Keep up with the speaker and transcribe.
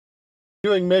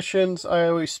Doing missions, I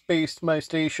always spaced my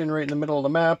station right in the middle of the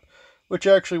map, which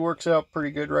actually works out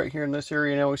pretty good right here in this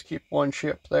area, and I always keep one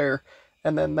ship there.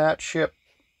 And then that ship,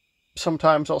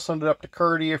 sometimes I'll send it up to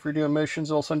Curdy. If you're doing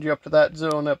missions, I'll send you up to that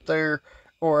zone up there,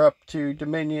 or up to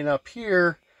Dominion up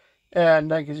here,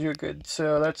 and that gives you a good,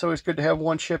 so that's always good to have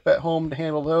one ship at home to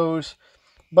handle those.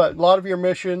 But a lot of your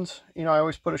missions, I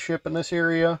always put a ship in this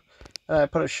area, and I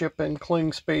put a ship in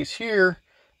cling space here,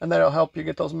 and that'll help you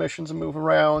get those missions and move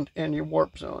around in your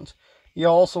warp zones. You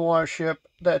also want a ship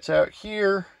that's out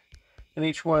here in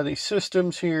each one of these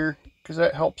systems here, because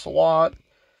that helps a lot.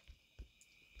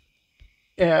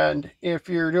 And if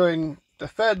you're doing the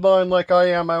Fed line like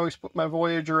I am, I always put my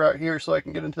Voyager out here so I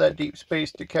can get into that deep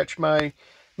space to catch my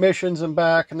missions and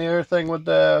back. And the other thing with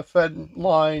the Fed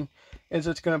line is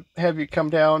it's going to have you come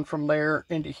down from there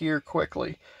into here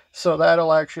quickly. So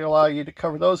that'll actually allow you to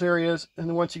cover those areas. And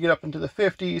then once you get up into the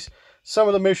 50s, some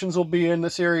of the missions will be in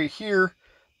this area here,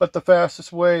 but the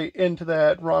fastest way into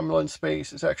that Romulan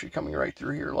space is actually coming right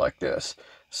through here like this.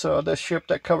 So this ship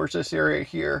that covers this area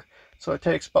here. So it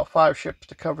takes about 5 ships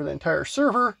to cover the entire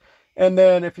server. And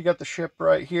then if you got the ship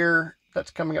right here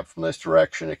that's coming up from this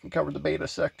direction, it can cover the beta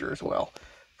sector as well.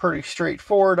 Pretty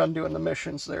straightforward on doing the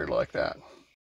missions there like that.